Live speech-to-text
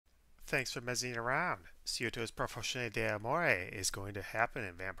Thanks for mezzying around. Syuuto's Profusione D'Amore is going to happen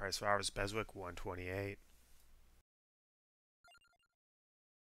in Vampire Survivors BESWEC 128.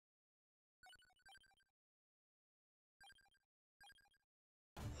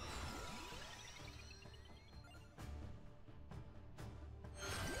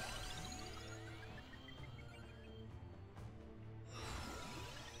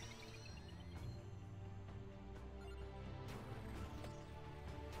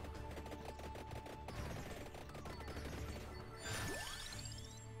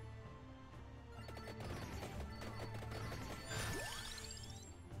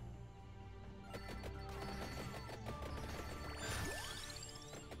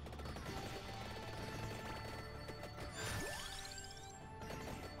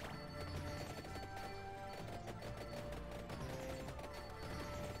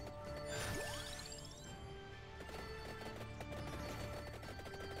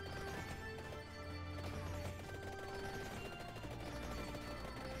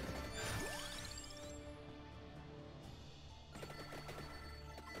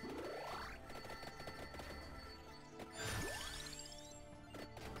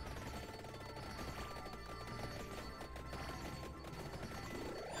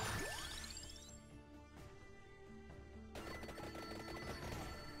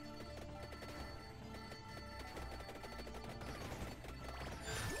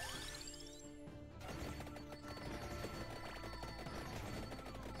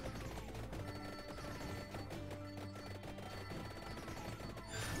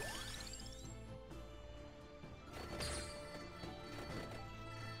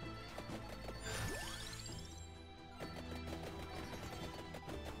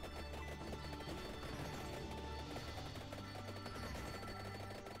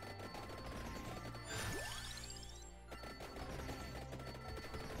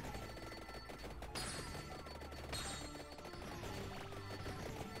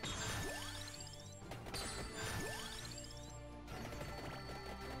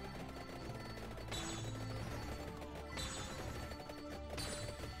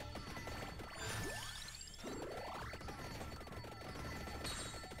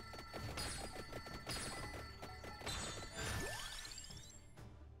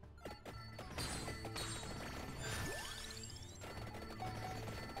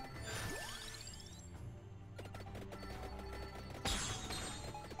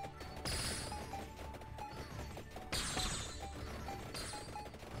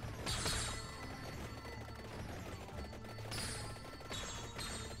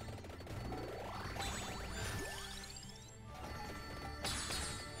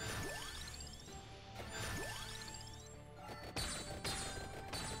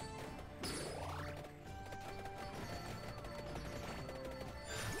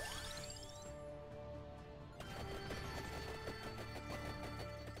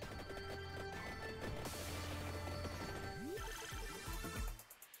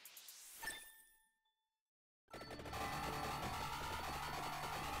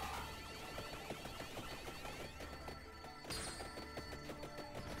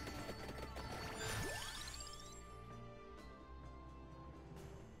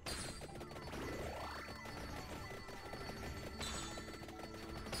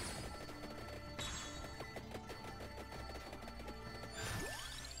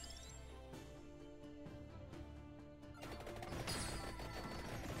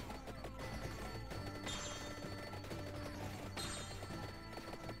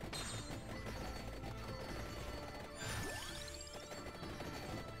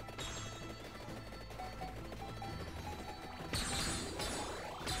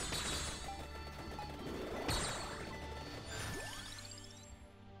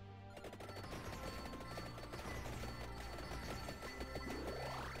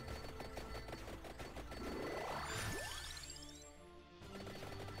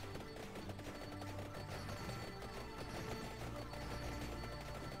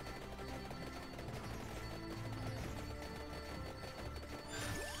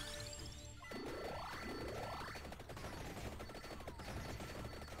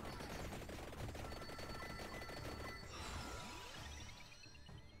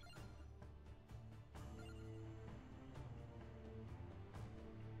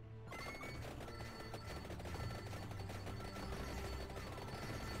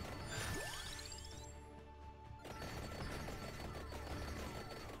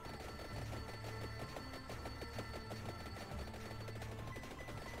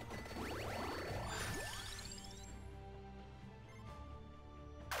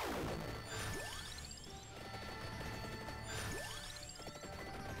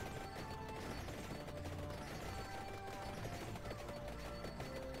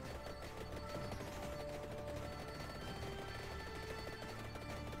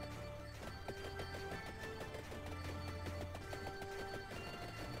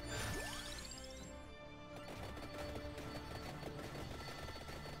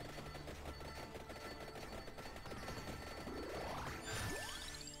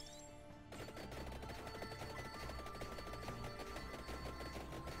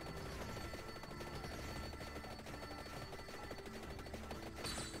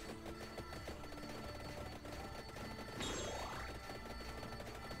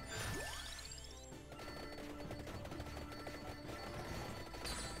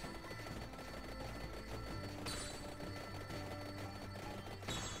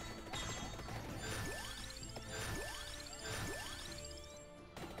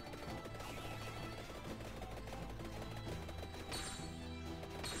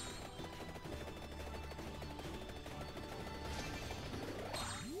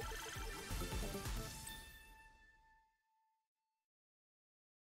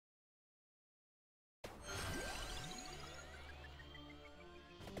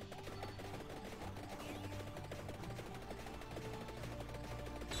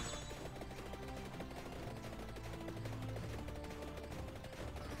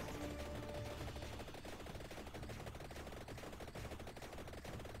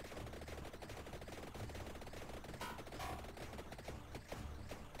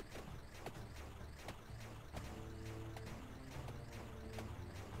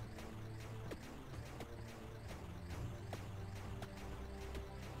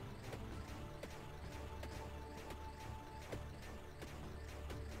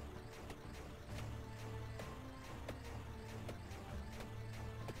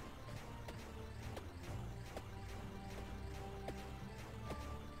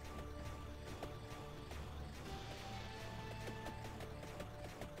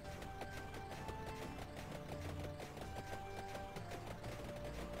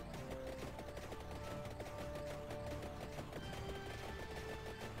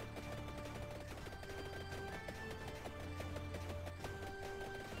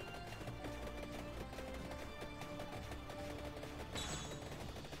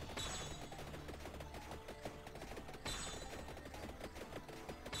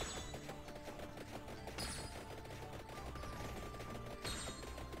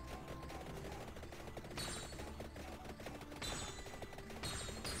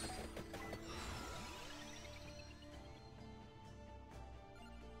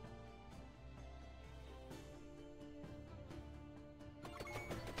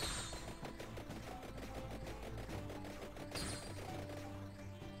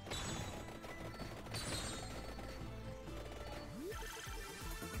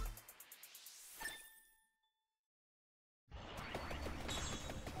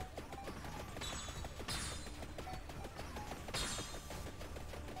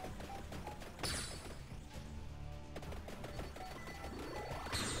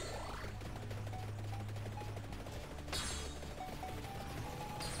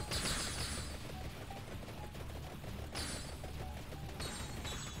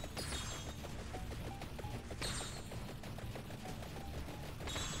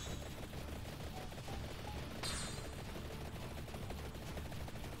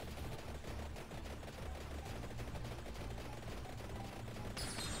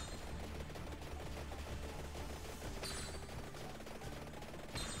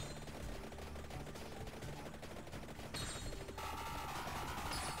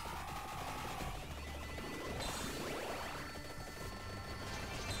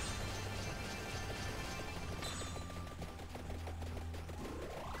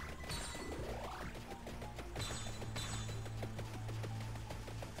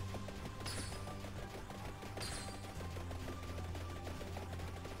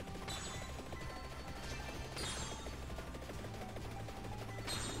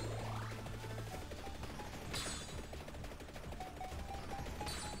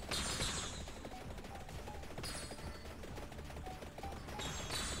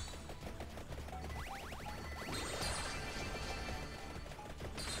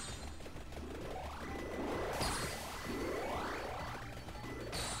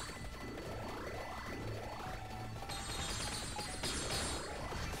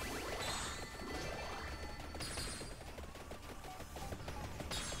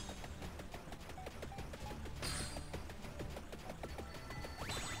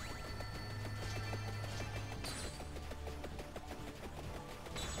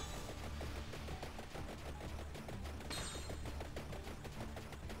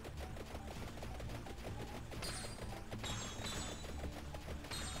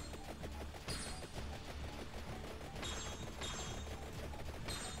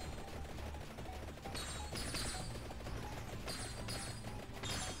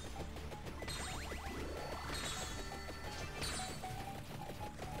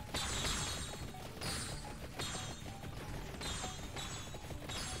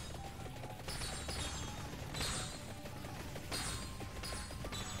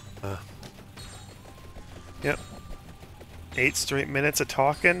 Yep. 8 straight minutes of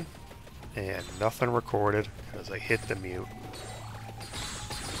talking, and nothing recorded, because I hit the mute.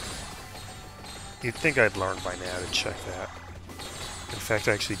 You'd think I'd learn by now to check that. In fact,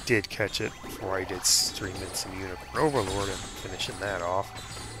 I actually did catch it before I did 3 minutes of Unicorn Overlord and finishing that off.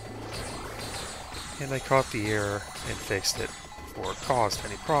 And I caught the error and fixed it before it caused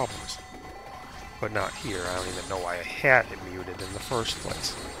any problems. But not here. I don't even know why I had it muted in the first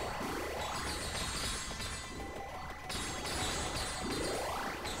place.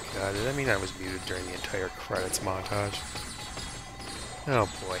 God, did that mean I was muted during the entire credits montage? Oh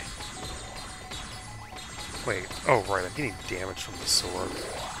boy. Wait, oh right, I'm getting damage from the sword.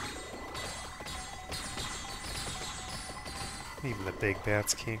 Even the big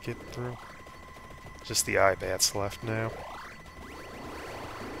bats can't get through. Just the eye bats left now.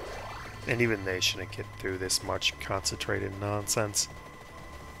 And even they shouldn't get through this much concentrated nonsense.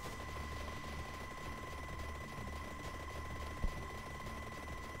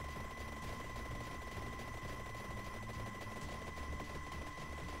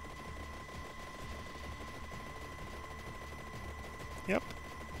 Yep.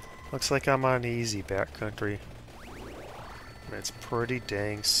 Looks like I'm on easy backcountry. And it's pretty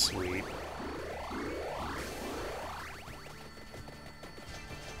dang sweet.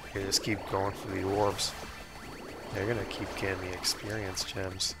 Okay, just keep going for the orbs. They're gonna keep getting me experience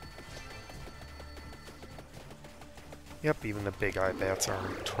gems. Yep, even the big eye bats are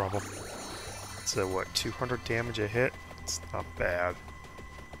in trouble. So what, 200 damage a hit? It's not bad.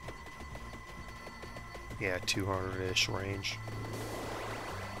 Yeah, 200-ish range.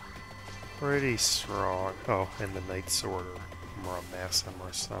 Pretty strong. Oh, and the Night Sword or Muramassam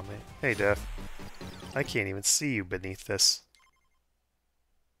or something. Hey, Death. I can't even see you beneath this.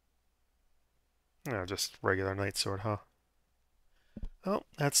 No, just regular Night Sword, huh? Oh,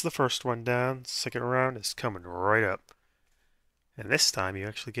 that's the first one down. Second round is coming right up. And this time you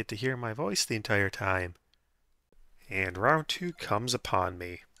actually get to hear my voice the entire time. And round 2 comes upon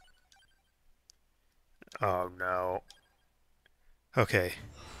me. Oh no. Okay.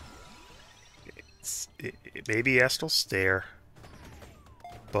 It may be Astral Stair,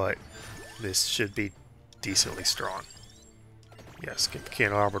 but this should be decently strong. Yes, get the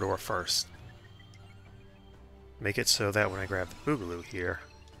Candelabrador first. Make it so that when I grab the Boogaloo here,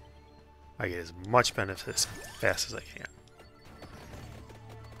 I get as much benefit as fast as I can.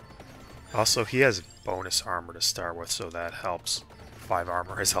 Also, he has bonus armor to start with, so that helps. 5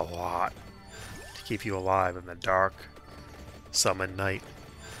 armor is a lot to keep you alive in the dark. Summon Night.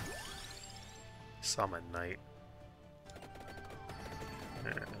 Summon Night.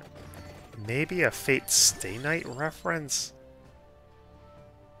 Maybe a Fate Stay Night reference?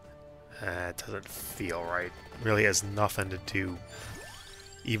 It doesn't feel right. Really has nothing to do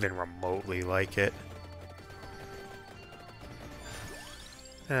even remotely like it.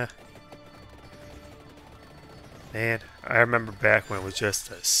 Man, I remember back when it was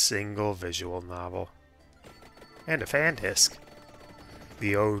just a single visual novel. And a fan disc.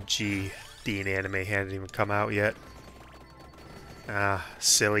 The OG Dean anime hadn't even come out yet. Ah,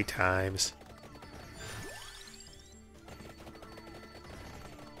 silly times.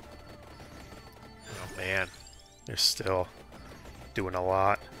 Oh man, they're still doing a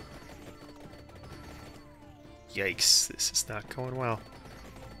lot. Yikes, this is not going well.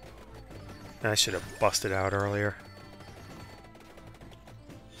 I should have busted out earlier.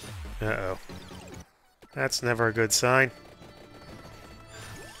 Uh-oh. That's never a good sign.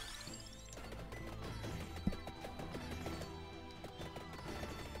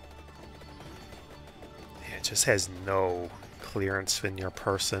 It just has no clearance in your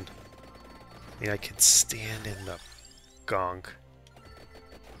person. I mean, I could stand in the gunk.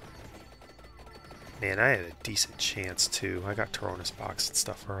 Man, I had a decent chance, too. I got Toronis box and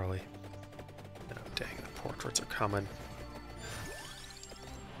stuff early. Oh, dang, the portraits are coming.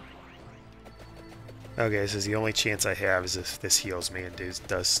 Okay, this is the only chance I have is if this heals me and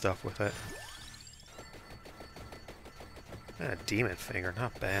does stuff with it. Demon Finger,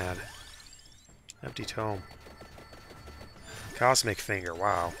 not bad. Empty Tome. Cosmic Finger,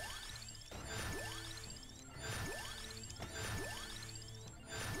 wow.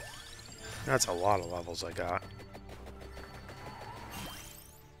 That's a lot of levels I got.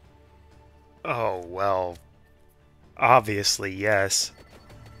 Oh, well. Obviously, yes.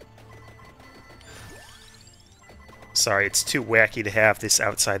 Sorry, it's too wacky to have this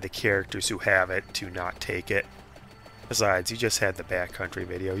outside the characters who have it to not take it. Besides, you just had the backcountry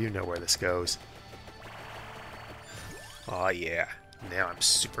video. You know where this goes. Oh yeah, now I'm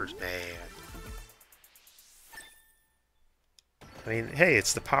super mad. I mean, hey,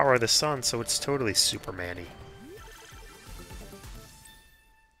 it's the power of the sun, so it's totally Superman-y.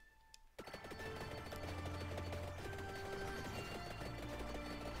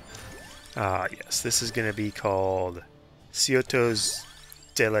 Ah, yes, this is going to be called Syuuto's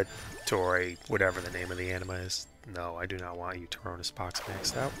Dilatory, whatever the name of the anima is. No, I do not want you Toronis box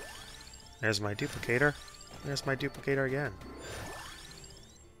maxed out. There's my duplicator. There's my duplicator again.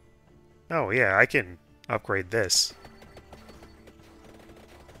 Oh, yeah, I can upgrade this.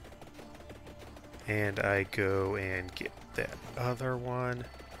 And I go and get that other one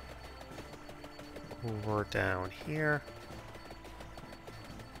over down here.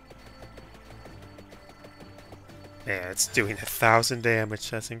 Yeah, it's doing 1,000 damage.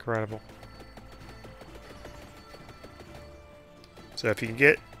 That's incredible. So if you can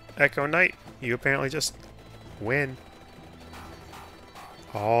get Echo Knight, you apparently just win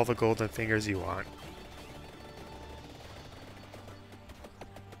all the golden fingers you want.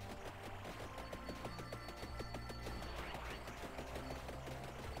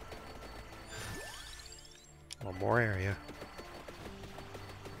 One more area.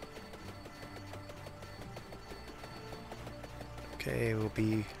 Okay, we'll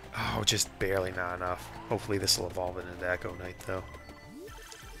be... Oh, just barely not enough. Hopefully this will evolve into Echo Knight, though.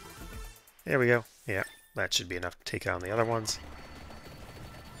 There we go. Yeah, that should be enough to take on the other ones.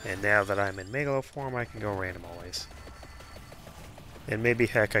 And now that I'm in megalo form, I can go random always. And maybe,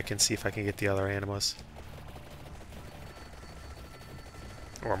 heck, I can see if I can get the other animas.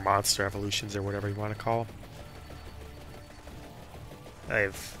 Or monster evolutions, or whatever you want to call them. I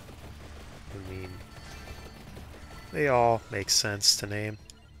mean, they all make sense to name.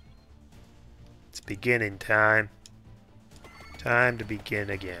 It's beginning time. Time to begin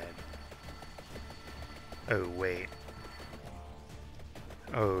again. Oh, wait.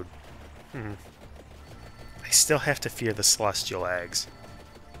 Oh, I still have to fear the celestial eggs.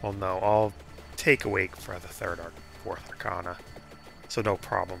 Well, no, I'll take awake for the third or fourth arcana. So no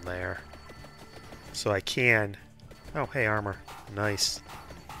problem there. So I can... Oh, hey, armor. Nice.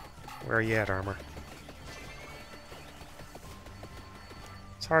 Where are you at, armor?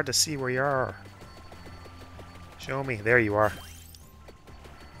 It's hard to see where you are. Show me. There you are.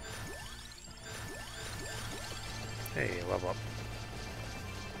 Hey, level up.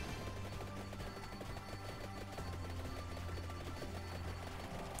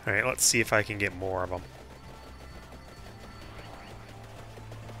 Alright, let's see if I can get more of them.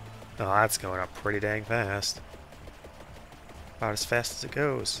 Oh, that's going up pretty dang fast. About as fast as it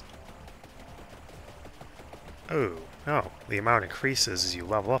goes. Oh, no. The amount increases as you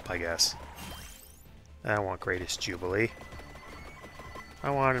level up, I guess. I don't want Greatest Jubilee. I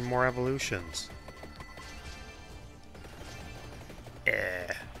wanted more evolutions.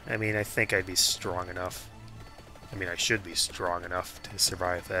 I mean, I think I'd be strong enough. I mean, I should be strong enough to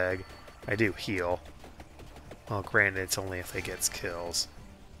survive the egg. I do heal. Well, granted, it's only if it gets kills.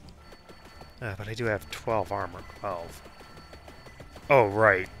 But I do have 12 armor. 12. Oh,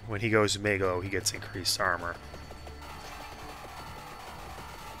 right. When he goes megalo, he gets increased armor.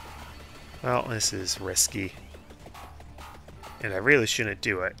 Well, this is risky. And I really shouldn't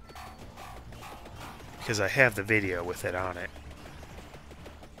do it. Because I have the video with it on it.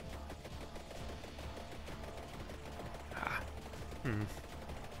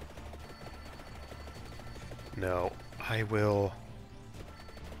 No, I will...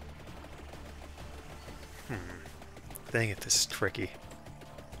 Dang it, this is tricky.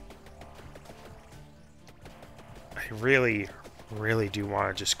 I really do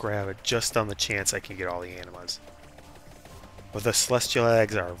want to just grab it just on the chance I can get all the animas. But the celestial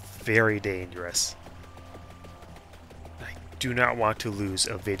eggs are very dangerous. I do not want to lose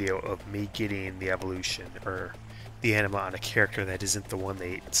a video of me getting the evolution or the anima on a character that isn't the one that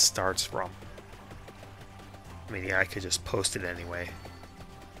it starts from. I mean, yeah, I could just post it anyway.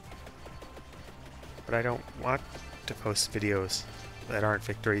 But I don't want to post videos that aren't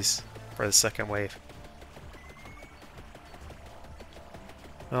victories for the second wave.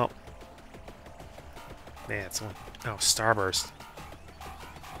 Well, man, it's one. Oh, Starburst.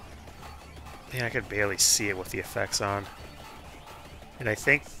 Man, I could barely see it with the effects on. And I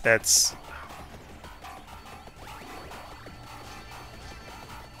think that's...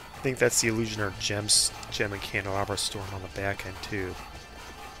 I think that's the Illusioner Gem and Candelabra Storm on the back end, too.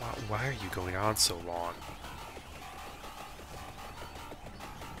 Wow, why are you going on so long?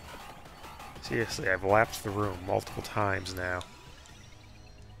 Seriously, I've lapped the room multiple times now.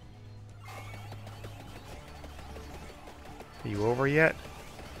 Are you over yet?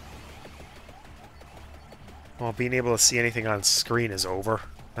 Well, being able to see anything on screen is over.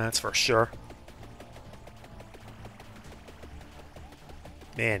 That's for sure.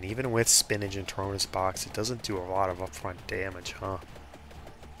 Man, even with spinach and Torona's box, it doesn't do a lot of upfront damage, huh?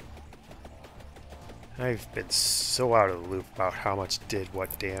 I've been so out of the loop about how much did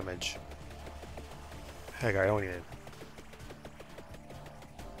what damage. Heck, I don't even...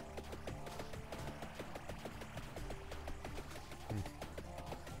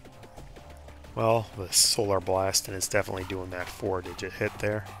 Well, the Solar Blasting is definitely doing that 4-digit hit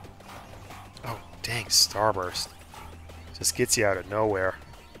there. Oh, dang, Starburst. Just gets you out of nowhere.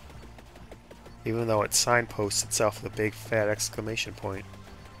 Even though it signposts itself with a big fat exclamation point.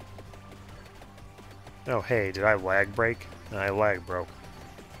 Oh, hey, did I lag break? I lag broke.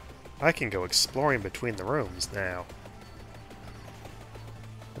 I can go exploring between the rooms now.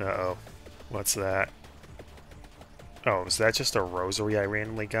 Uh-oh. What's that? Oh, is that just a rosary I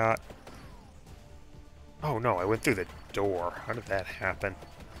randomly got? Oh no, I went through the door. How did that happen?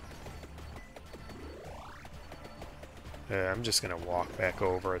 I'm just gonna walk back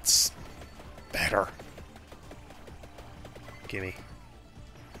over. It's better. Gimme.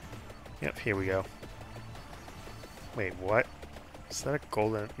 Yep, here we go. Wait, what? Is that a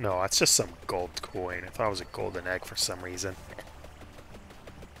golden... No, that's just some gold coin. I thought it was a golden egg for some reason.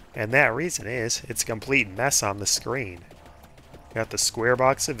 And that reason is, it's a complete mess on the screen. Got the square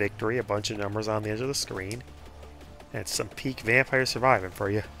box of victory, a bunch of numbers on the edge of the screen. And it's some peak Vampire Surviving for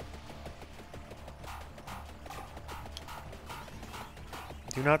you.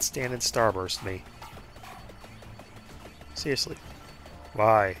 Do not stand and starburst me. Seriously.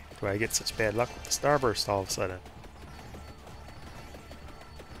 Why do I get such bad luck with the starburst all of a sudden?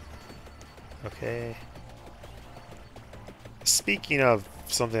 Okay. Speaking of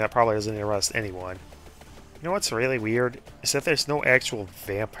something that probably doesn't interest anyone, you know what's really weird? Is that there's no actual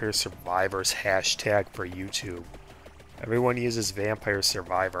Vampire Survivors hashtag for YouTube. Everyone uses Vampire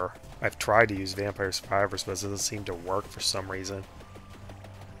Survivor. I've tried to use Vampire Survivors, but it doesn't seem to work for some reason.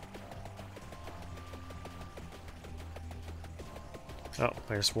 Oh,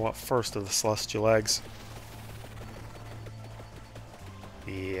 I just want first of the Celestial Eggs.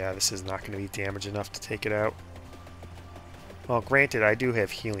 Yeah, this is not going to be damage enough to take it out. Well, granted, I do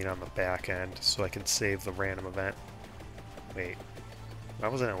have healing on the back end, so I can save the random event. Wait. Why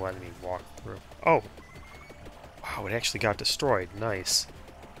wasn't it letting me walk through? Oh! Wow, it actually got destroyed. Nice.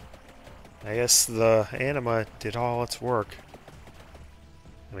 I guess the anima did all its work.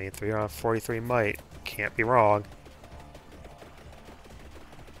 I mean, 343 might. Can't be wrong.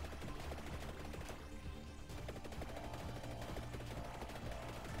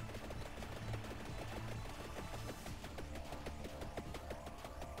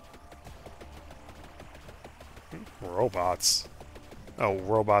 Robots. Oh,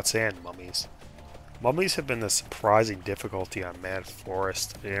 robots and mummies. Mummies have been a surprising difficulty on Mad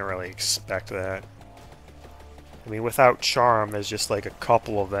Forest. I didn't really expect that. I mean, without Charm, there's just like a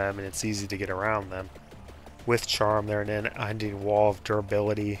couple of them, and it's easy to get around them. With Charm, they're an unending wall of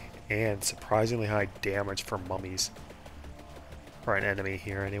durability and surprisingly high damage for mummies. For an enemy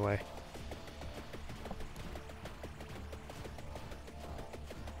here, anyway.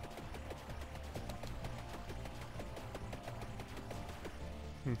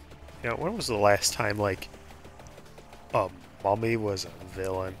 You know, when was the last time, like, a mummy was a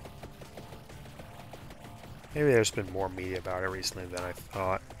villain? Maybe there's been more media about it recently than I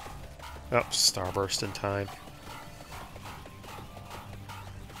thought. Oh, Starburst in time.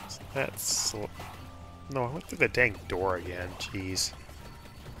 That's... No, I went through the dang door again. Jeez.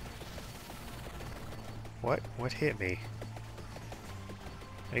 What? What hit me?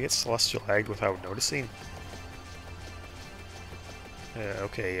 Did I get Celestial Egged without noticing?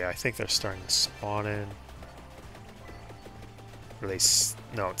 Okay, yeah, I think they're starting to spawn in. Or they...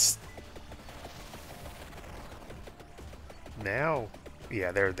 No, it's... Now?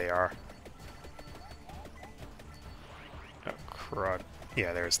 Yeah, there they are. Oh, crud.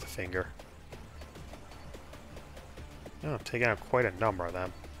 Yeah, there's the finger. Oh, I'm taking out quite a number of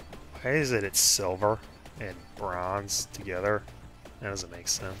them. Why is it it's silver and bronze together? That doesn't make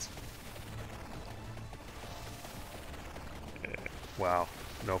sense. Wow,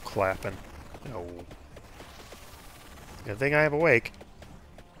 no clapping. No. Good thing I have awake.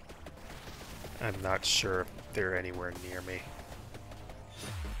 I'm not sure if they're anywhere near me.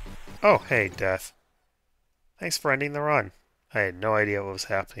 Oh, hey, Death. Thanks for ending the run. I had no idea what was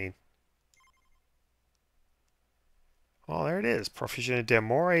happening. Well, there it is. Profusione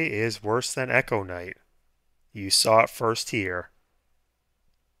D'Amore is worse than Echo Knight. You saw it first here.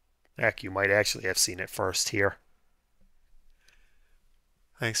 Heck, you might actually have seen it first here.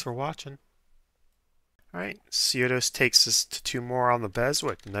 Thanks for watching. Alright, Syuuto takes us to 2 more on the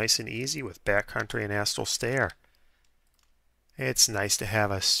BESWEC. Nice and easy with Backcountry and Astral Stair. It's nice to have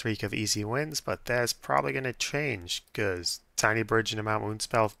a streak of easy wins, but that's probably going to change because Tiny Bridge into Mount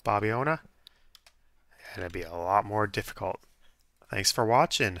Moonspell with Babiona, and it'd be a lot more difficult. Thanks for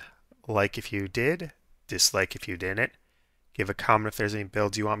watching. Like if you did, dislike if you didn't. Give a comment if there's any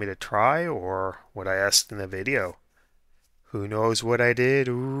builds you want me to try or what I asked in the video. Who knows what I did?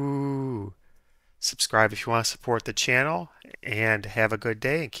 Ooh. Subscribe if you want to support the channel, and have a good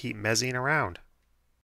day and keep mezzying around.